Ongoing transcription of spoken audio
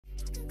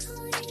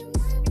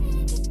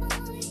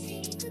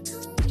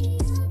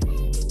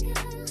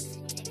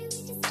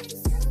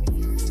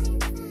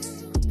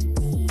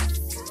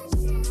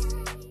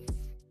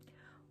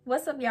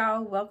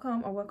y'all?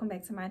 Welcome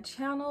back to my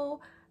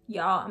channel.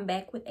 Y'all, I'm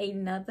back with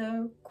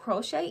another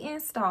crochet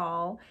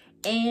install.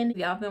 And if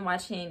y'all been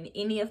watching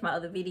any of my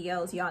other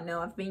videos, y'all know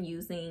I've been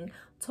using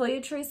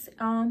Toyotress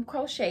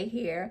crochet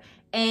here.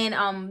 And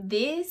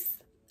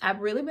I've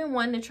really been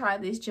wanting to try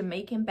this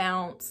Jamaican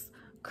bounce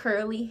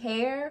curly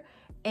hair.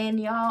 And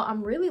y'all,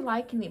 I'm really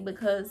liking it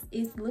because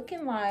it's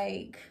looking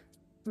like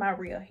my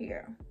real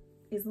hair.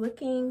 It's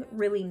looking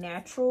really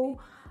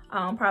natural.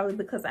 Probably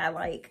because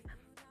I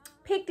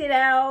picked it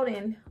out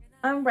and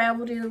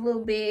unraveled it a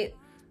little bit.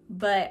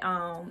 But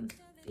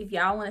if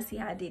y'all want to see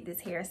how I did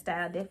this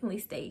hairstyle, definitely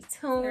stay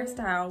tuned.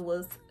 Hairstyle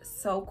was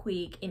so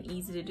quick and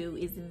easy to do.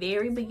 It's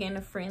very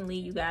beginner friendly.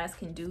 You guys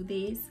can do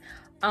this.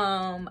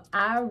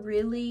 I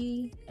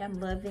really am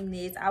loving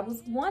this. I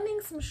was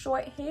wanting some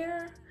short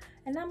hair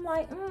and I'm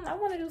like, I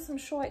want to do some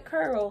short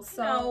curls.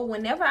 So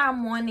whenever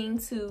I'm wanting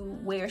to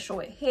wear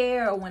short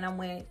hair, or when I'm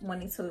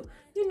wanting to,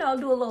 you know,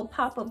 do a little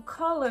pop of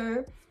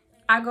color,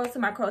 I go to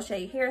my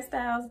Crochet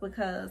hairstyles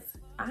because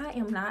I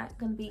am not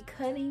going to be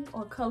cutting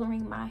or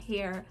coloring my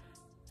hair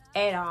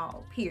at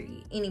all,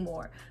 period,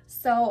 anymore.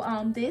 So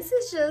this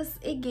is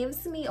just, it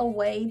gives me a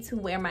way to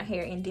wear my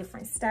hair in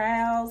different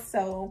styles.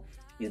 So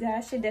you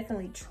guys should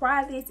definitely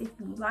try this if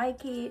you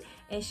like it.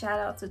 And shout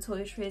out to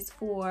Toyotress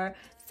for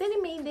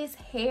sending me this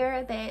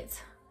hair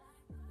that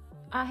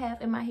I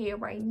have in my hair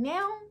right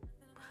now.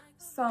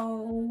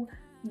 So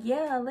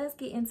yeah, let's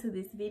get into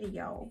this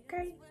video,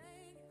 okay?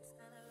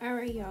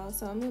 Alright y'all,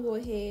 so I'm going to go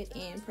ahead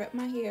and prep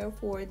my hair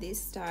for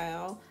this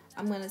style.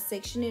 I'm going to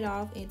section it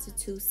off into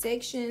two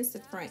sections, the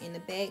front and the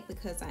back,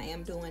 because I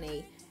am doing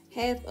a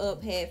half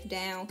up, half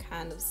down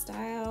kind of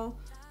style.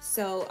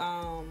 So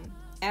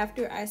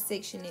after I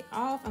section it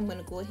off, I'm going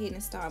to go ahead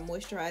and start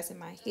moisturizing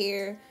my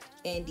hair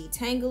and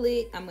detangle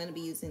it. I'm going to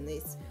be using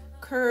this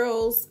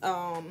Curls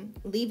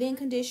leave-in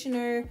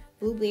conditioner,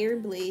 Blueberry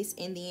Bliss,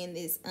 and then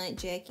this Aunt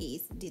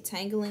Jackie's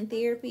detangling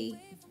therapy.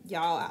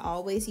 Y'all, I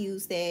always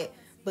use that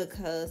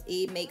because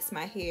it makes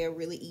my hair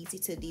really easy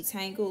to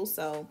detangle.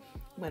 So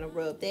I'm gonna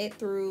rub that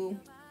through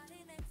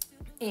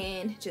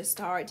and just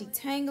start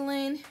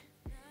detangling.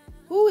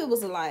 Ooh, it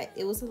was a lot,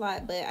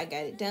 but I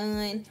got it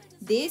done.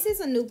 This is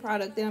a new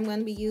product that I'm going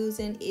to be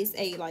using. It's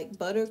a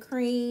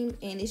buttercream,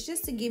 and it's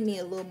just to give me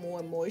a little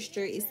more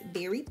moisture. It's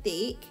very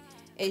thick,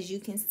 as you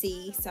can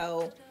see.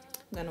 So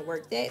I'm going to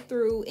work that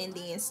through and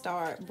then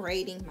start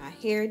braiding my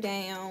hair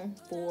down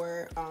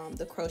for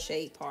the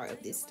crochet part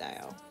of this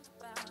style.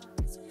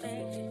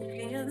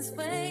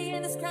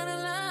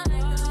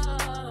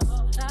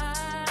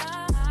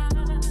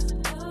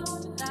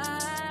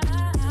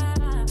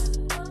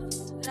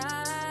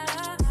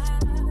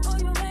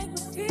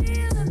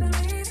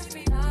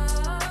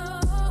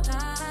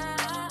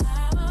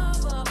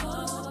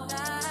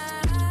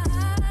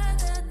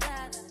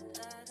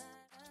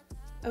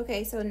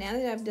 Okay, so now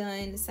that I've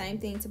done the same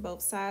thing to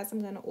both sides,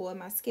 I'm going to oil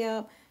my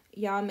scalp.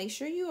 Y'all, make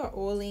sure you are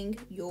oiling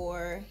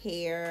your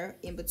hair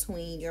in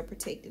between your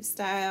protective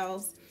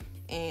styles.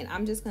 And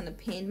I'm just going to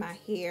pin my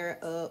hair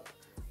up,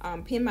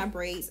 pin my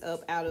braids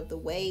up out of the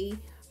way.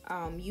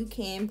 You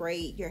can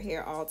braid your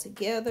hair all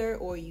together,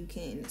 or you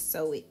can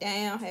sew it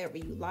down however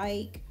you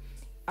like.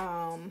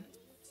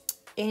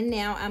 And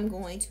now I'm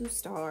going to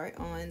start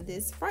on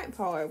this front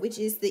part, which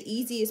is the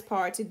easiest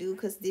part to do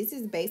because this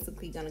is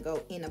basically going to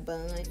go in a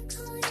bun.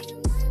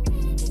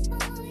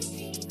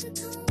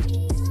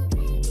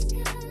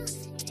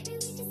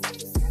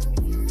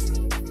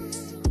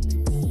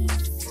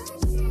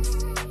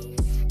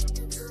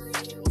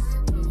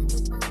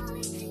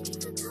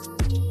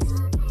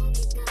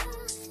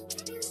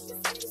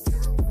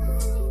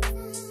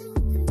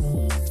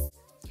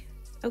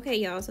 Okay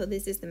y'all, so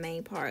this is the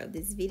main part of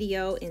this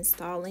video,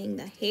 installing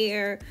the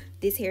hair.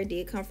 This hair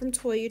did come from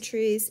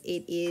Toyotress.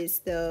 It is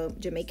the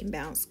Jamaican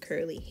Bounce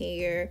curly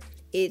hair.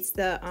 It's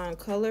the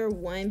color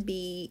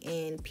 1B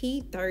and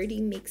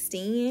P30 mixed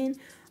in.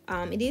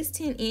 It is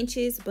 10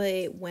 inches,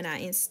 but when I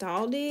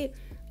installed it,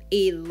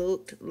 it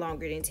looked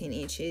longer than 10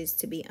 inches,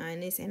 to be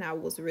honest. And I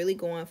was really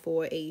going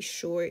for a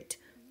short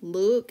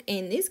look.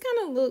 And this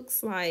kind of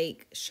looks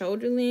like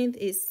shoulder length.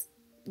 It's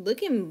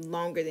looking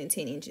longer than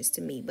 10 inches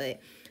to me, but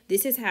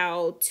this is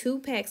how 2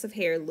 packs of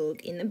hair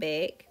look in the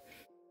back.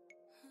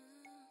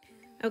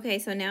 Okay,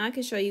 so now I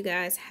can show you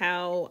guys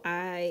how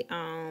I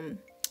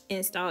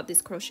installed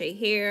this crochet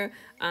hair.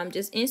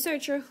 Just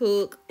insert your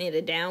hook in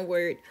a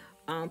downward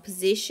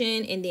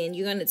position, and then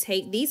you're gonna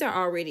take, these are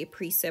already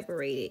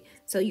pre-separated,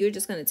 so you're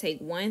just gonna take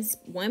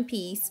one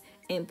piece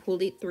and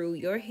pull it through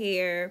your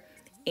hair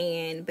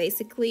and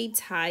basically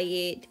tie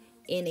it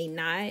in a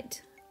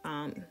knot.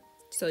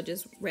 So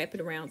just wrap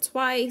it around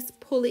twice,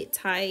 pull it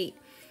tight,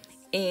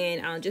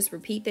 and just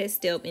repeat that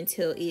step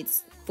until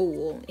it's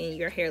full and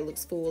your hair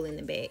looks full in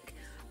the back.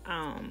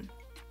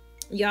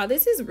 Y'all,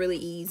 this is really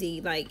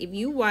easy. Like, if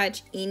you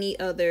watch any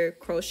other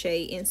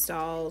crochet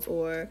installs,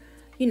 or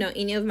you know,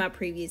 any of my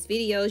previous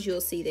videos, you'll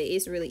see that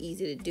it's really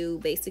easy to do.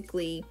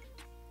 Basically,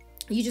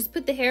 you just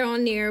put the hair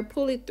on there,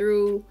 pull it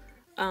through,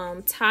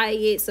 tie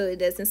it so it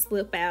doesn't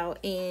slip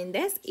out, and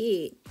that's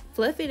it.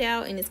 Fluff it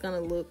out and it's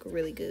gonna look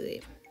really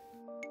good.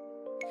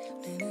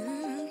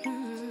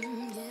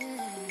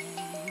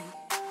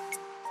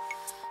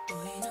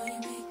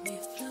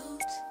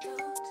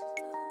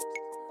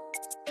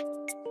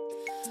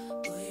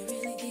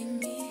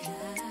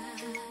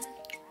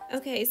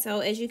 Okay, so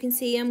as you can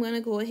see, I'm going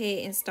to go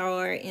ahead and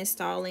start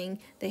installing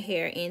the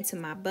hair into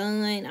my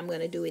bun. I'm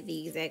going to do it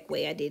the exact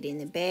way I did in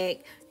the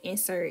back.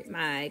 Insert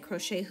my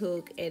crochet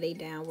hook at a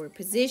downward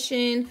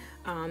position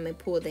and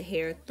pull the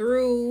hair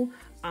through.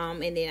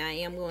 And then I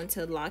am going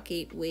to lock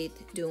it with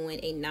doing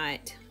a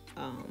knot,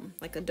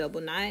 like a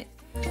double knot.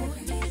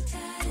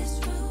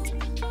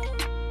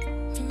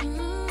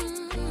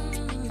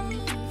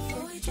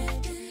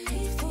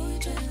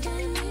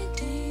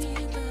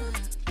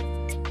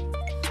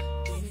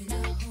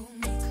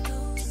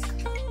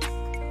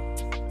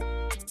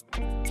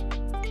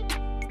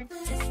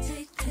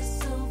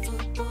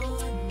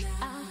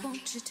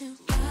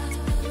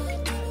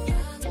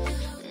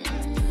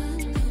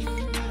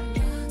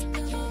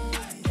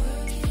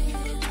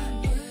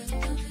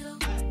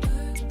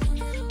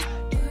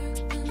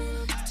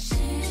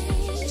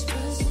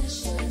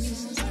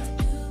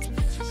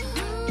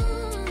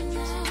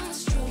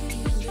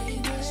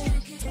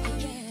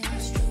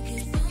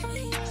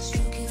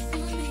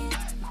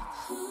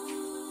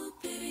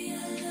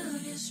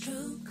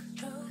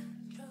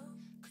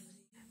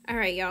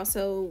 Alright y'all,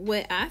 so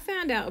what I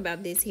found out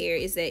about this hair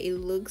is that it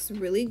looks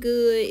really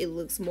good. It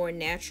looks more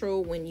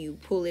natural when you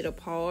pull it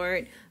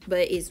apart,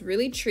 but it's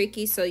really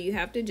tricky, so you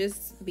have to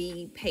just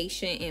be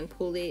patient and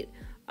pull it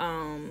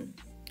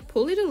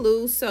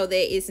loose so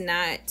that it's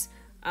not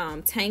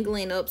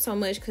tangling up so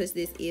much, because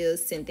this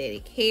is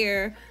synthetic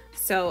hair.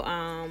 So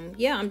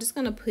yeah, I'm just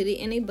gonna put it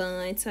in a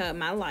bun to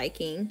my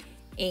liking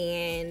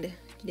and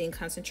then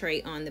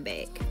concentrate on the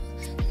back.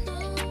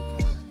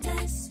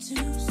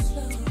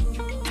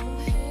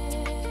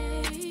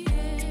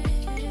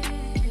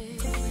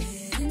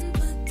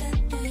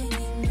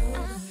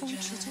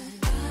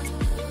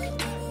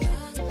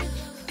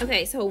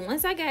 Okay, so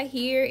once I got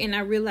here and I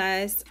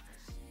realized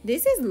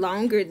this is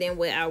longer than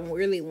what I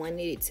really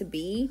wanted it to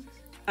be,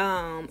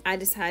 I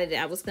decided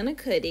I was gonna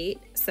cut it.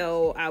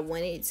 So I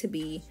wanted it to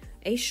be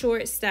a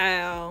short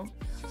style.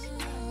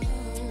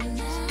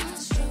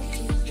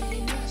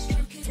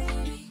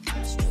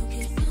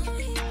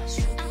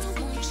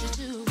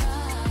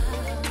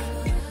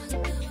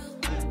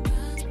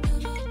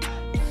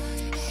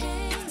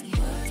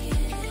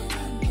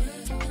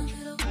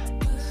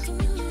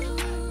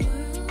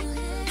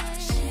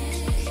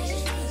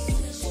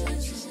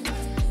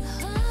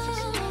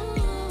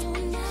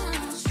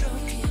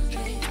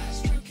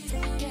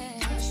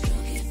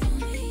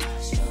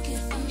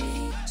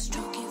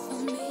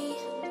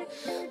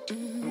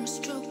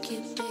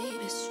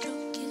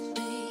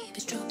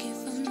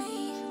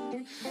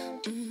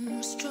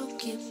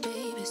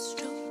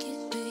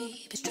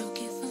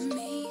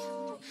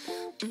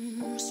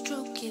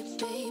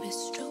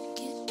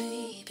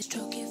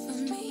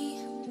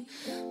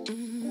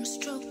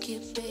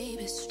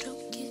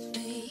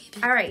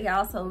 Alright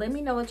y'all, so let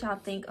me know what y'all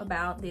think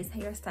about this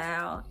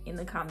hairstyle in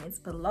the comments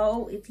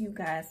below. If you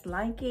guys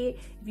like it,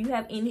 if you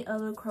have any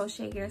other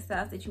crochet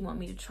hairstyles that you want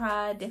me to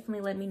try,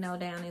 definitely let me know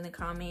down in the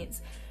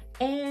comments.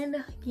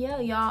 And yeah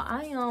y'all,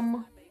 I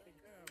am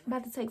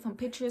about to take some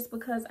pictures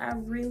because I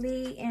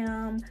really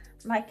am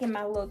liking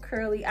my little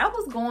curly. I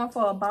was going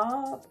for a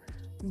bob,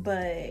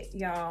 but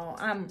y'all,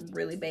 I'm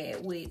really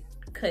bad with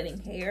cutting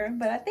hair,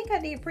 but I think I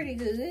did pretty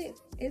good.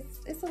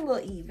 It's a little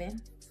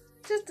even,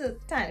 just a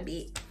tiny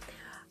bit.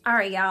 All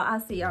right y'all,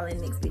 I'll see y'all in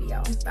the next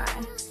video.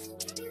 Bye.